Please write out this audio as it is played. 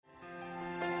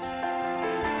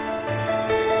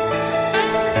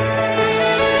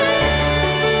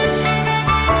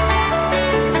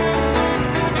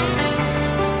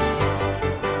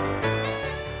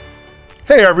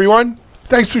Hey everyone,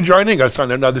 thanks for joining us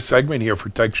on another segment here for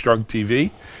TechStrong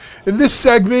TV. In this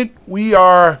segment, we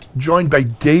are joined by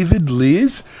David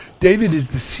Lees. David is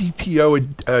the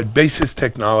CTO at Basis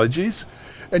Technologies.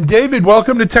 And David,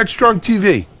 welcome to TechStrong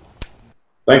TV.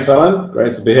 Thanks, Alan.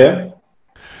 Great to be here.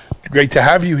 Great to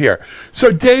have you here.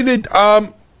 So David,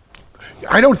 I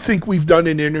don't think we've done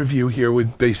an interview here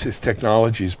with Basis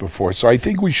Technologies before, so I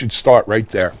think we should start right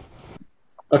there.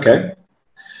 Okay.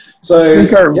 So,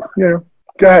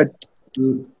 go ahead.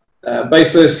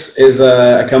 Basis is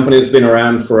a company that's been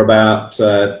around for about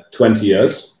 20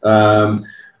 years.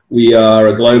 We are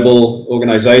a global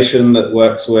organization that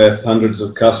works with hundreds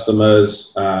of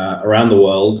customers around the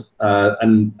world.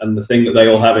 And the thing that they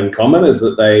all have in common is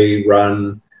that they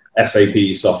run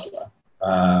SAP software,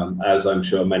 as I'm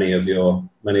sure many of your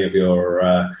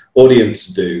audience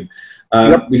do.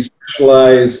 We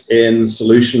specialize in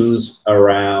solutions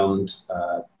around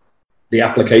the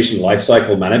application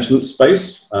lifecycle management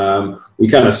space.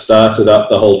 We kind of started up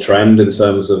the whole trend in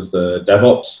terms of the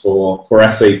DevOps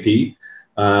for SAP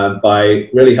by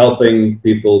really helping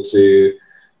people to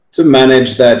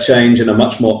manage their change in a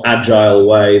much more agile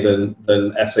way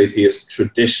than SAP is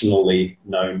traditionally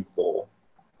known for.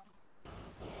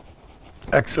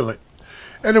 Excellent.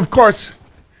 And of course,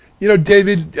 you know,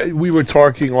 David, we were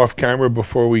talking off camera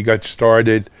before we got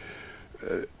started.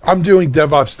 I'm doing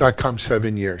DevOps.com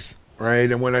 7 years.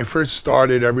 Right, and when I first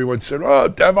started, everyone said, "Oh,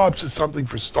 DevOps is something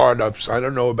for startups. I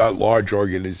don't know about large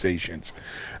organizations."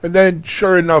 And then,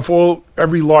 sure enough, not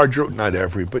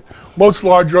every, but most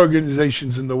large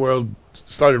organizations in the world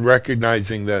started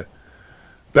recognizing the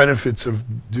benefits of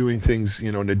doing things,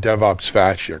 you know, in a DevOps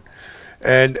fashion.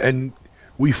 And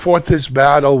we fought this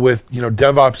battle with, you know,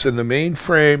 DevOps in the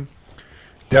mainframe,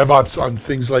 DevOps on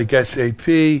things like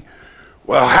SAP.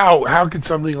 Well, how could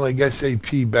something like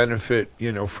SAP benefit,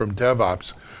 you know, from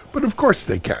DevOps? But of course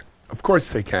they can. Of course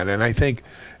they can. And I think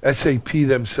SAP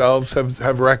themselves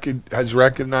has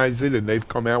recognized it, and they've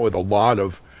come out with a lot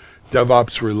of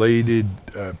DevOps-related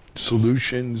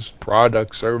solutions,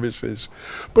 products, services.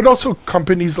 But also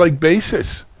companies like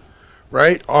Basis,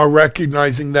 right, are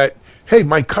recognizing that, hey,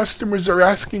 my customers are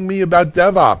asking me about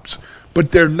DevOps,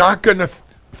 but they're not going to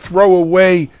throw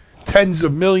away tens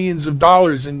of millions of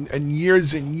dollars and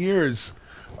years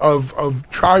of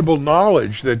tribal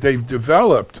knowledge that they've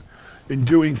developed in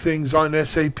doing things on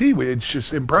SAP. It's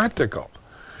just impractical.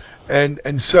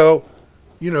 And so,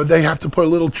 you know, they have to put a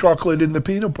little chocolate in the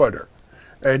peanut butter.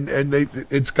 And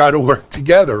it's got to work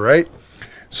together, right?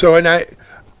 So, and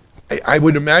I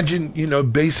would imagine, you know,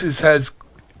 Basis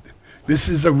this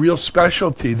is a real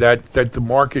specialty that the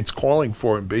market's calling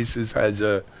for, and Basis has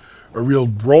a real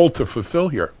role to fulfill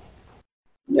here.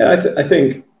 Yeah, I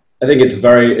think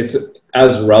it's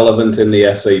as relevant in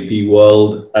the SAP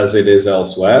world as it is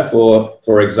elsewhere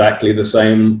for exactly the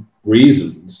same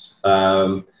reasons.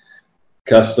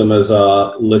 Customers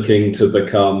are looking to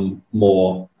become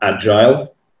more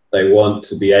agile. They want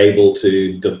to be able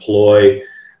to deploy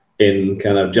in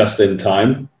kind of just in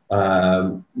time,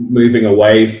 moving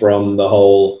away from the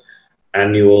whole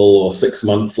annual or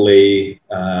 6-monthly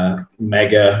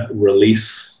mega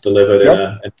release delivered in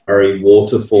a very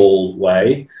waterfall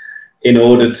way in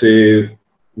order to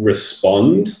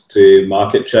respond to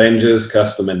market changes,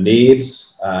 customer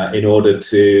needs, in order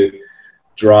to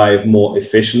drive more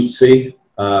efficiency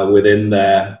within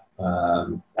their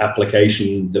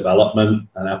application development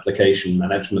and application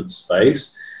management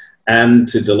space, and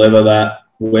to deliver that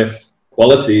with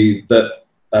quality that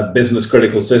a business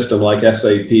critical system like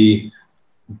SAP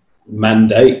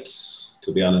mandates,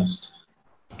 to be honest.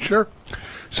 Sure.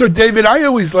 So, David, I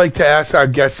always like to ask our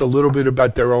guests a little bit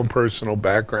about their own personal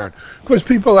background, because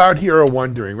people out here are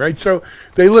wondering, right? So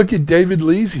they look at David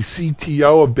Lees, he's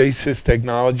CTO of Basis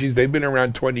Technologies. They've been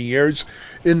around 20 years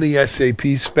in the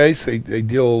SAP space. They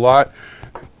deal a lot.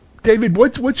 David,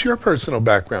 what's your personal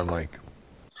background like?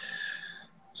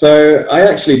 So I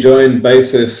actually joined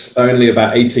Basis only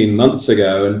about 18 months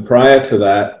ago, and prior to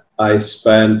that, I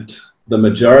spent the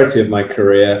majority of my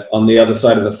career on the other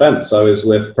side of the fence. I was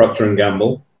with Procter &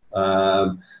 Gamble,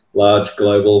 large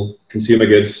global consumer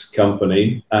goods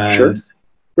company, and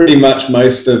pretty much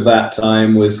most of that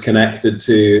time was connected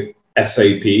to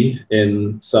SAP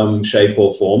in some shape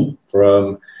or form,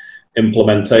 from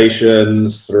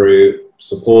implementations through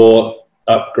support,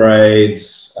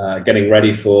 upgrades, getting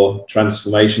ready for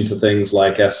transformation to things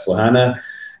like S/4HANA.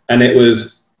 And it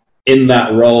was in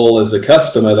that role as a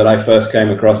customer that I first came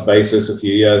across Basis a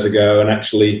few years ago and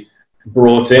actually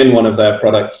brought in one of their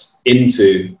products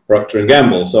into Procter &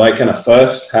 Gamble. So I kind of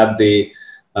first had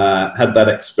that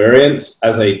experience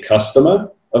as a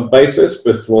customer of Basis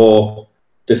before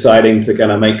deciding to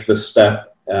kind of make the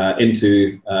step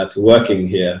into to working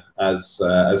here as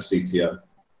CTO.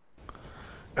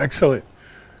 Excellent.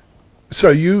 So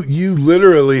you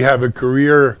literally have a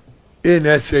career in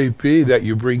SAP that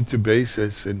you bring to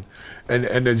Basis, and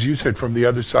as you said, from the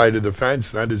other side of the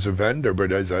fence, not as a vendor,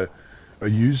 but as a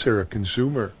user, a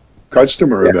consumer,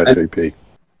 customer of SAP.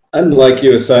 And like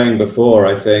you were saying before,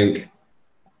 I think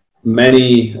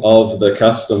many of the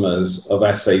customers of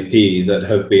SAP that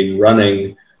have been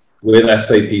running with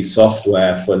SAP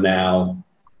software for now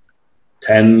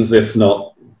tens, if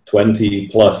not 20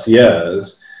 plus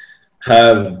years,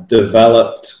 have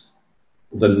developed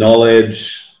the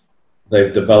knowledge,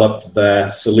 they've developed their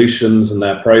solutions and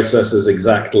their processes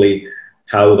exactly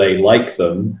how they like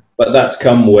them, but that's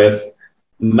come with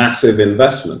massive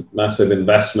investment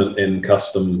in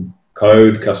custom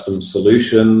code, custom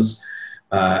solutions,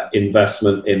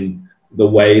 investment in the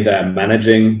way they're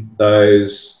managing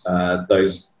those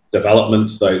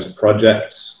developments, those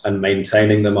projects, and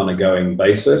maintaining them on a going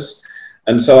basis.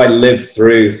 And so I lived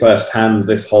through firsthand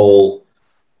this whole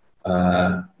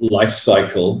life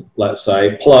cycle, let's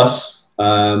say, plus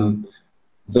the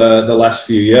last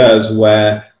few years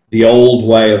where the old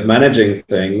way of managing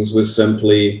things was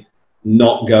simply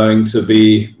not going to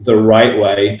be the right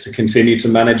way to continue to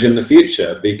manage in the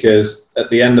future, because at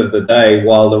the end of the day,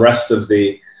 while the rest of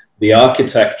the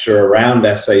architecture around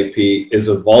SAP is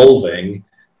evolving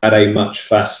at a much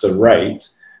faster rate,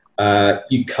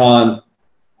 you can't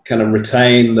kind of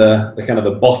retain the kind of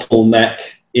the bottleneck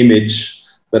image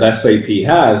that SAP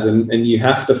has, and you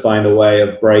have to find a way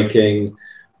of breaking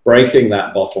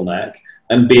that bottleneck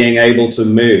and being able to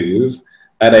move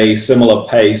at a similar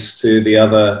pace to the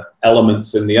other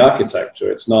elements in the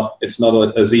architecture. It's not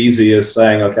as easy as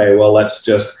saying, okay, well, let's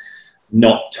just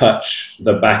not touch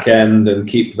the back end and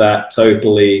keep that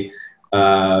totally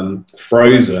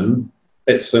frozen.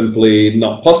 It's simply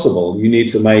not possible. You need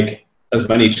to make as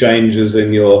many changes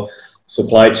in your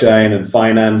supply chain and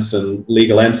finance and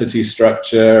legal entity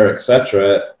structure,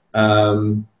 etc.,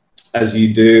 as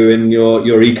you do in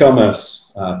your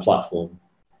e-commerce platform.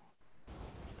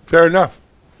 Fair enough.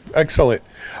 Excellent.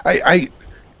 I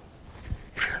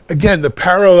again, the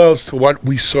parallels to what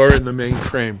we saw in the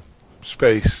mainframe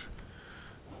space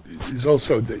is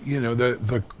also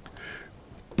the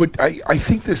but I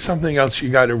think there's something else you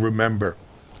got to remember.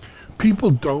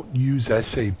 People don't use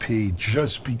SAP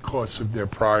just because of their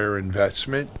prior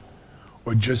investment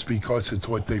or just because it's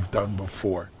what they've done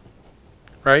before,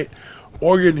 right?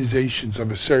 Organizations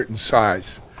of a certain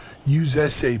size use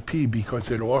SAP because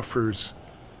it offers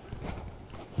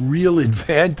real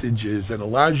advantages and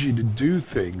allows you to do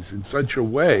things in such a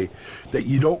way that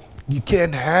you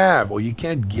can't have or you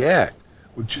can't get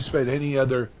with just about any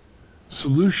other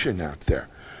solution out there.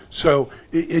 So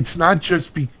it's not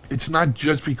just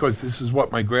because this is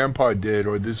what my grandpa did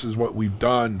or this is what we've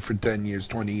done for 10 years,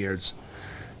 20 years.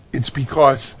 It's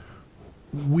because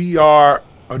we are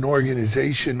an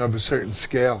organization of a certain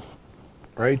scale,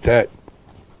 right? That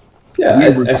we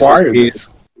require this.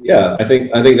 Yeah, I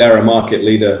think they're a market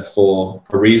leader for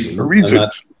a reason. And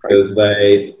that's because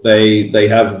they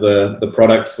have the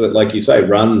products that, like you say,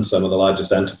 run some of the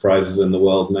largest enterprises in the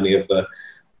world, many of the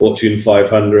Fortune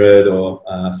 500 or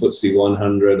FTSE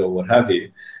 100 or what have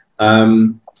you.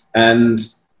 And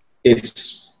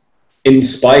it's in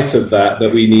spite of that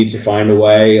we need to find a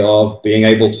way of being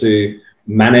able to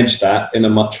manage that in a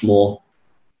much more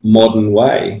modern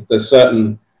way. There's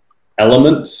certain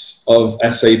elements of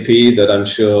SAP that I'm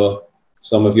sure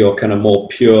some of your kind of more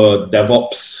pure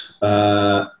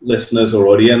DevOps listeners or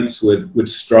audience would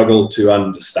struggle to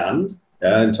understand,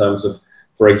 in terms of,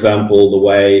 for example, the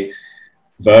way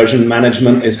version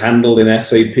management is handled in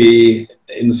SAP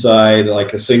inside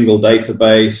like a single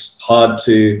database, hard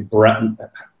to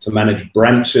manage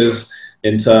branches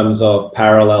in terms of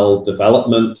parallel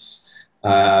developments,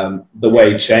 the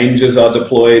way changes are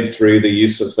deployed through the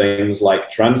use of things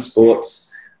like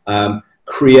transports,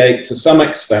 create to some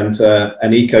extent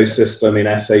an ecosystem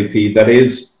in SAP that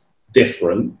is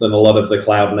different than a lot of the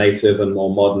cloud native and more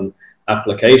modern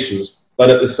applications. But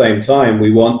at the same time,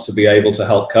 we want to be able to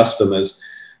help customers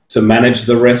to manage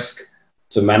the risk,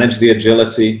 to manage the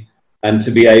agility, and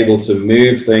to be able to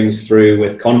move things through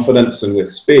with confidence and with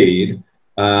speed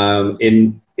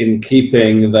in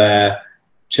keeping their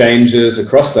changes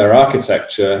across their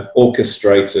architecture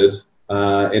orchestrated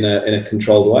in a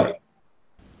controlled way.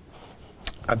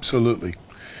 Absolutely.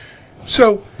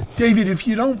 So, David, if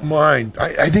you don't mind,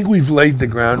 I think we've laid the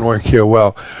groundwork here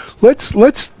well. Let's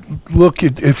look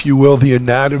at, if you will, the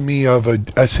anatomy of a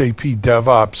SAP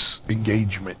DevOps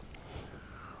engagement,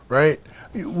 right?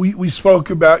 we spoke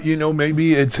about,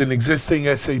 maybe it's an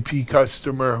existing SAP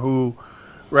customer who,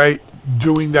 right,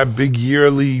 doing that big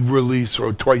yearly release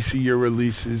or twice a year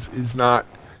release is not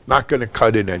going to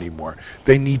cut it anymore.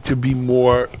 They need to be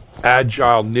more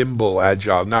agile, nimble,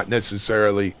 agile, not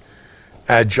necessarily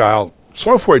agile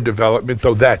software development,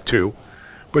 though that too.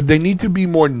 But they need to be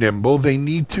more nimble. They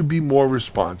need to be more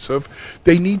responsive.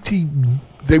 They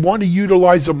want to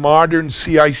utilize a modern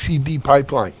CI/CD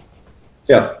pipeline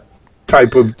Yeah.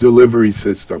 type of delivery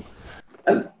system.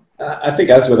 And I think,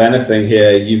 as with anything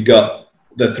here, you've got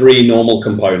the three normal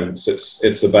components.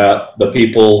 It's about the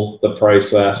people, the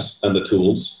process, and the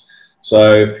tools.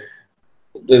 So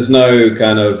there's no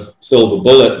kind of silver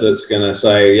bullet that's going to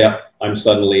say, yeah, I'm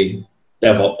suddenly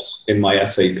DevOps in my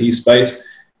SAP space.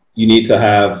 You need to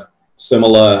have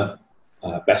similar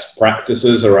best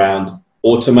practices around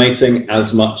automating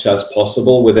as much as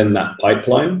possible within that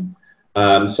pipeline.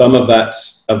 Some of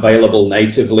that's available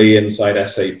natively inside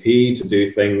SAP to do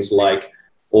things like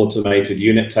automated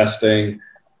unit testing,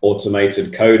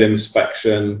 automated code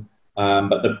inspection.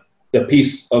 But the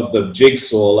piece of the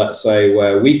jigsaw, let's say,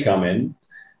 where we come in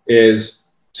is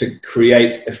to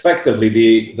create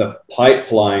effectively the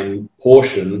pipeline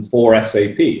portion for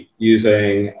SAP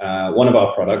using one of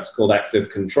our products called Active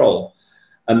Control.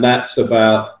 And that's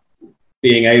about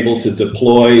being able to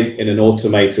deploy in an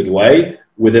automated way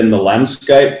within the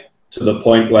landscape to the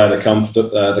point where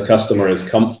the customer is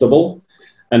comfortable,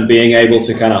 and being able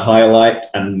to kind of highlight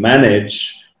and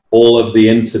manage all of the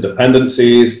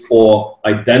interdependencies or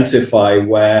identify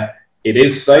where it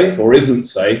is safe or isn't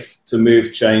safe to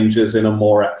move changes in a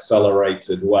more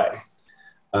accelerated way.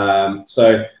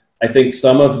 So I think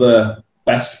some of the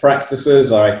best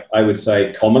practices are, I would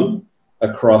say, common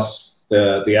across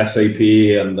the SAP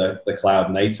and the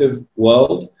cloud native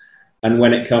world. And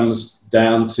when it comes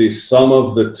down to some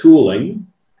of the tooling,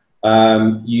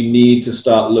 you need to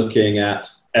start looking at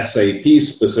SAP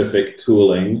specific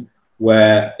tooling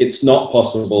where it's not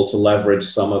possible to leverage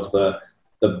some of the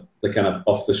kind of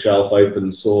off-the-shelf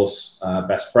open source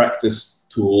best practice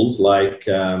tools like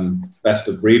best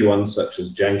of breed ones such as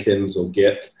Jenkins or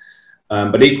Git.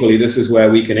 But equally, this is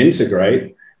where we can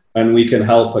integrate and we can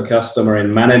help a customer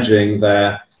in managing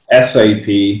their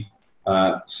SAP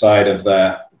side of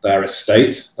their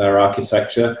estate, their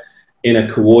architecture, in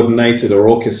a coordinated or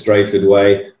orchestrated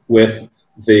way with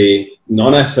the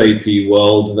non-SAP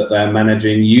world that they're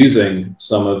managing using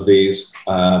some of these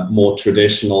more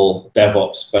traditional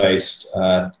DevOps-based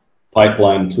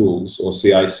pipeline tools or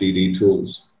CI/CD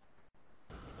tools.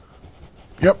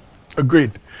 Yep,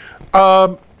 agreed.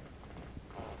 So,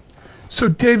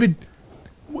 David,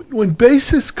 when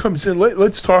Basis comes in,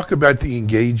 let's talk about the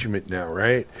engagement now,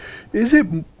 right? Is it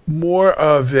more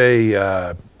of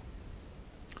a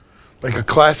like a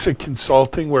classic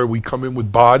consulting where we come in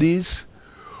with bodies?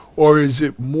 Or is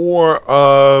it more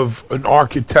of an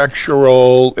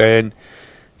architectural and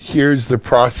here's the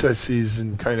processes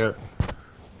and kind of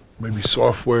maybe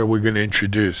software we're going to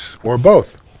introduce, or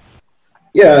both?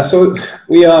 Yeah, so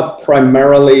we are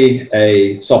primarily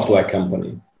a software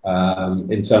company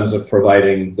in terms of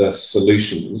providing the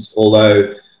solutions,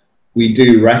 although we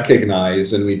do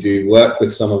recognize and we do work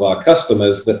with some of our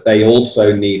customers that they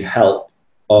also need help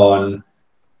on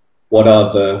what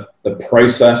are the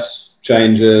process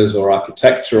changes or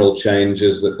architectural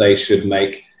changes that they should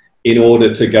make in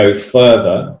order to go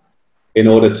further, in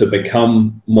order to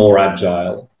become more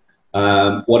agile.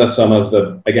 What are some of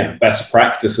the, again, best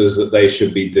practices that they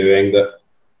should be doing that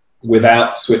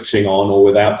without switching on or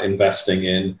without investing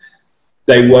in,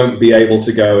 they won't be able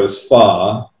to go as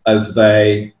far as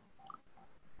they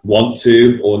want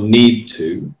to or need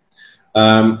to.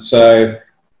 So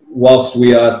whilst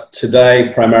we are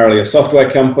today primarily a software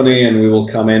company and we will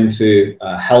come in to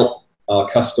help our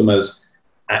customers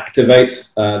activate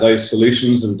those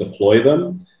solutions and deploy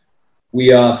them,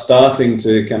 we are starting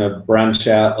to kind of branch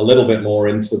out a little bit more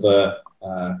into the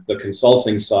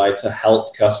consulting side to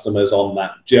help customers on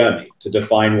that journey, to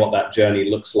define what that journey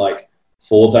looks like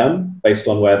for them based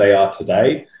on where they are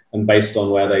today and based on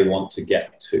where they want to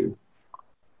get to.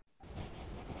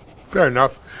 Fair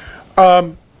enough.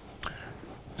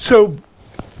 So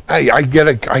I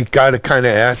gotta kind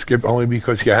of ask it only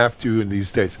because you have to in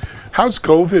these days. How's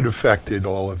COVID affected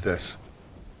all of this?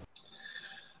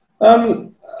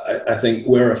 I think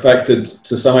we're affected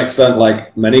to some extent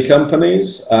like many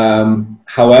companies.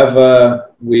 However,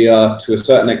 we are to a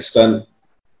certain extent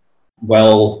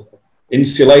well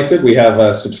insulated. We have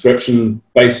a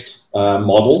subscription-based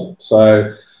model.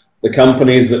 So the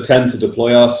companies that tend to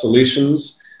deploy our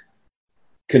solutions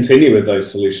continue with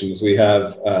those solutions. We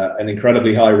have an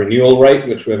incredibly high renewal rate,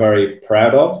 which we're very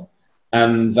proud of.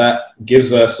 and that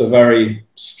gives us a very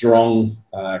strong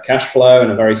cash flow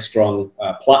and a very strong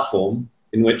platform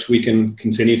in which we can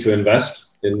continue to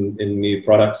invest in new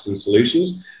products and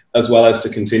solutions, as well as to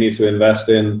continue to invest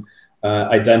in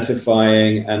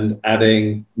identifying and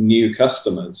adding new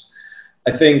customers.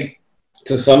 I think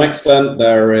to some extent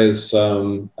there is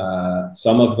some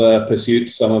of the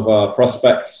pursuits, some of our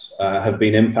prospects have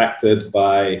been impacted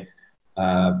by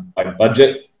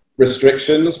budget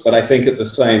restrictions, but I think at the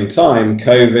same time,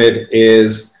 COVID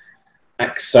is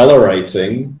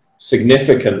accelerating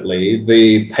significantly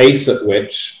the pace at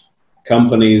which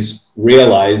companies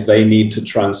realize they need to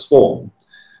transform.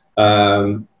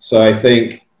 So I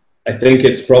think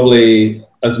it's probably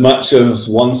as much as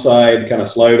one side kind of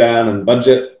slowdown and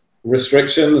budget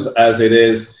restrictions as it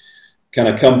is kind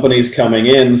of companies coming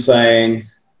in saying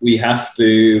we have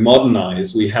to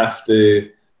modernize, we have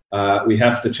to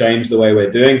change the way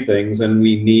we're doing things, and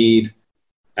we need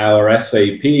our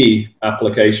SAP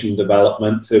application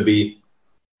development to be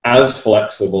as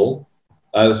flexible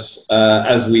as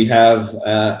we have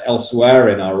elsewhere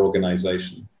in our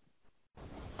organization.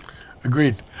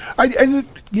 Agreed.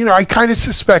 I kind of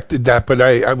suspected that, but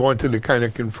I wanted to kind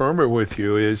of confirm it with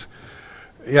you.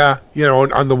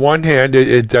 On the one hand,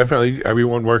 it definitely,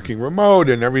 everyone working remote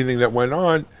and everything that went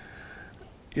on,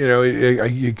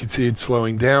 you could see it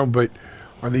slowing down, but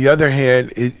on the other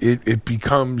hand, it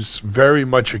becomes very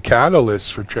much a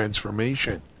catalyst for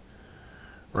transformation,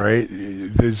 right?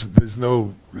 There's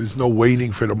no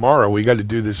waiting for tomorrow. We got to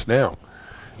do this now,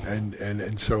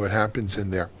 and so it happens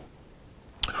in there.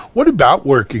 What about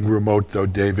working remote though,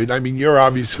 David? I mean, you're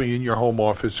obviously in your home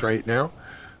office right now.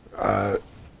 I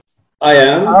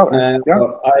am.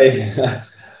 Yeah.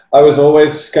 I was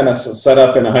always kind of set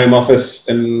up in a home office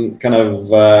in kind of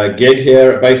gig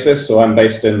here at Basis. So I'm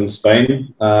based in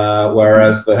Spain,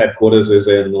 whereas the headquarters is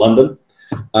in London.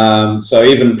 So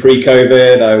even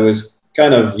pre-COVID, I was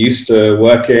kind of used to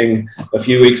working a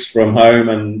few weeks from home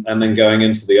and then going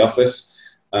into the office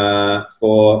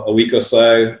for a week or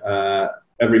so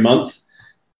every month.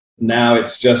 Now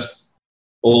it's just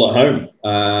all at home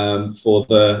for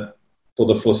the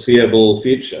foreseeable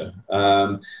future.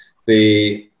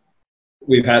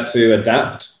 We've had to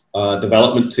adapt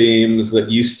development teams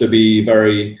that used to be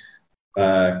very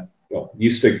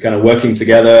used to kind of working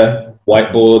together,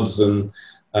 whiteboards and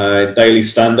daily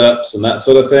stand-ups and that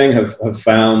sort of thing, have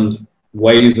found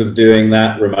ways of doing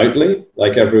that remotely,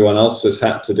 like everyone else has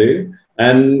had to do.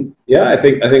 And yeah, I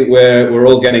think we're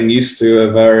all getting used to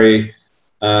a very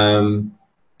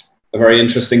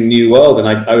interesting new world, and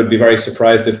I would be very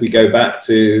surprised if we go back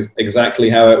to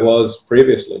exactly how it was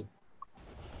previously.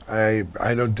 I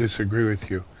don't disagree with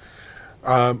you.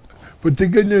 But the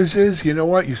good news is, you know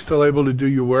what? You're still able to do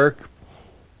your work.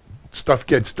 Stuff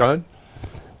gets done.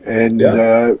 And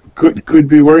could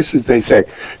be worse, as they say.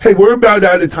 Hey, we're about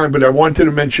out of time, but I wanted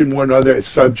to mention one other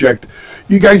subject.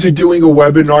 You guys are doing a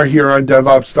webinar here on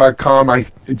DevOps.com.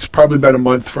 It's probably about a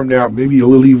month from now, maybe a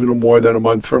little even more than a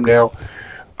month from now.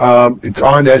 It's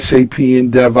on SAP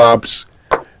and DevOps.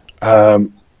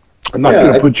 I'm not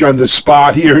going to put you on the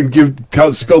spot here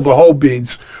and spill the whole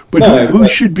beans, but who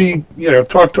should be,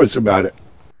 talk to us about it.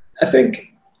 I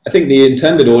think the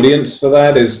intended audience for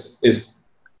that is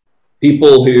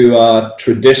people who are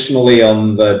traditionally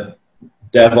on the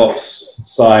DevOps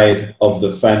side of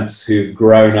the fence, who've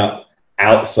grown up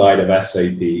outside of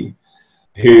SAP,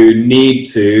 who need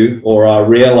to or are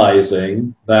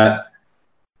realizing that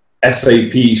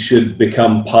SAP should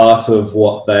become part of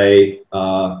what they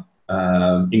are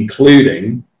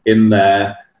including in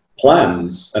their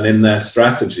plans and in their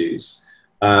strategies.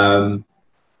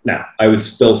 Now, I would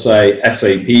still say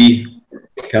SAP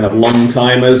kind of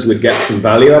long-timers would get some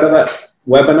value out of that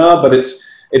webinar, but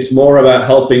it's more about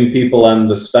helping people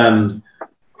understand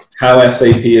how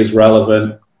SAP is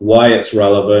relevant, why it's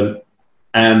relevant,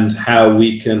 and how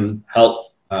we can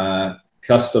help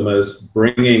customers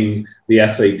bringing the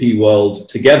SAP world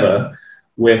together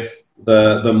with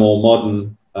the more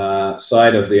modern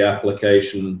side of the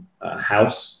application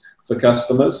house for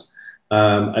customers.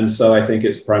 And so I think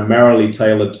it's primarily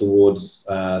tailored towards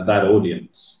that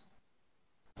audience.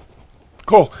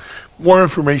 Cool. More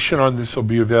information on this will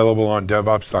be available on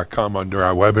DevOps.com under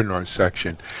our webinar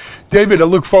section. David, I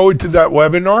look forward to that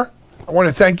webinar. I want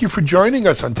to thank you for joining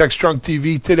us on TechStrong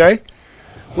TV today.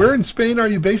 Where in Spain are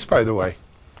you based, by the way?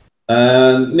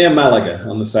 Near Malaga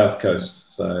on the south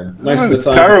coast. So most of the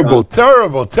time.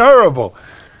 Terrible.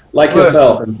 Like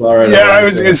yourself in Florida. Yeah, I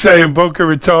was going to say in Boca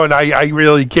Raton, I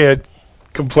really can't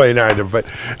complain either. But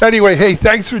anyway, hey,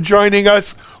 thanks for joining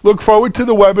us. Look forward to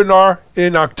the webinar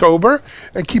in October,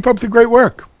 and keep up the great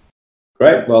work.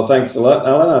 Great. Well, thanks a lot,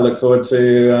 Alan. I look forward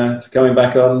to coming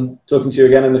back on, talking to you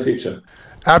again in the future.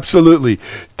 Absolutely.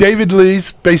 David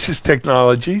Lees, Basis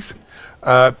Technologies,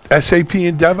 SAP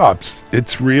and DevOps.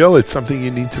 It's real. It's something you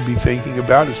need to be thinking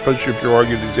about, especially if your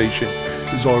organization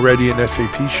is already an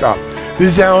SAP shop.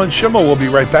 This is Alan Shimel. We'll be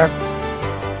right back.